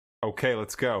Okay,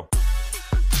 let's go.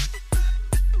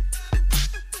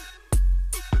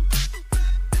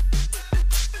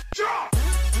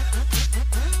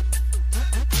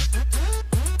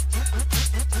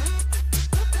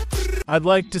 I'd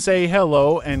like to say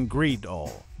hello and greet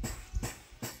all.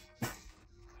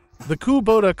 The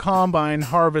Kubota Combine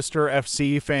Harvester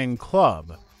FC fan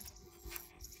club.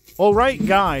 Alright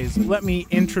guys, let me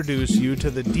introduce you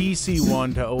to the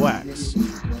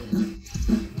DC-120X.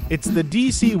 It's the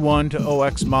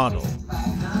DC-120X model.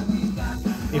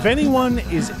 If anyone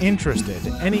is interested,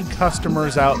 any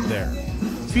customers out there,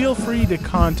 feel free to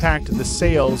contact the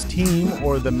sales team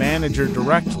or the manager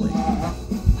directly.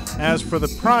 As for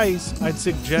the price, I'd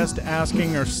suggest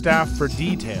asking our staff for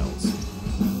details.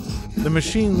 The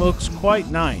machine looks quite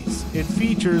nice. It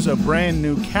features a brand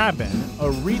new cabin,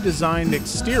 a redesigned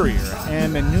exterior,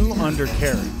 and a new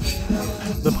undercarriage.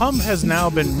 The pump has now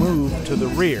been moved to the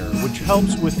rear, which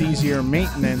helps with easier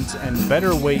maintenance and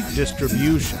better weight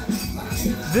distribution.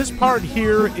 This part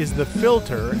here is the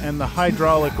filter and the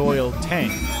hydraulic oil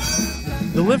tank.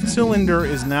 The lift cylinder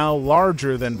is now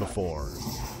larger than before.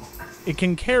 It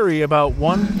can carry about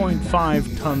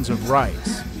 1.5 tons of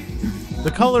rice.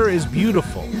 The color is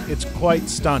beautiful. It's quite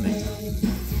stunning.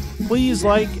 Please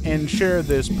like and share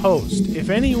this post. If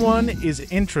anyone is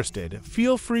interested,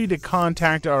 feel free to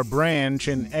contact our branch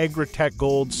in Agritech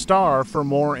Gold Star for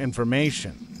more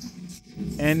information.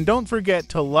 And don't forget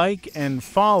to like and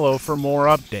follow for more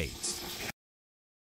updates.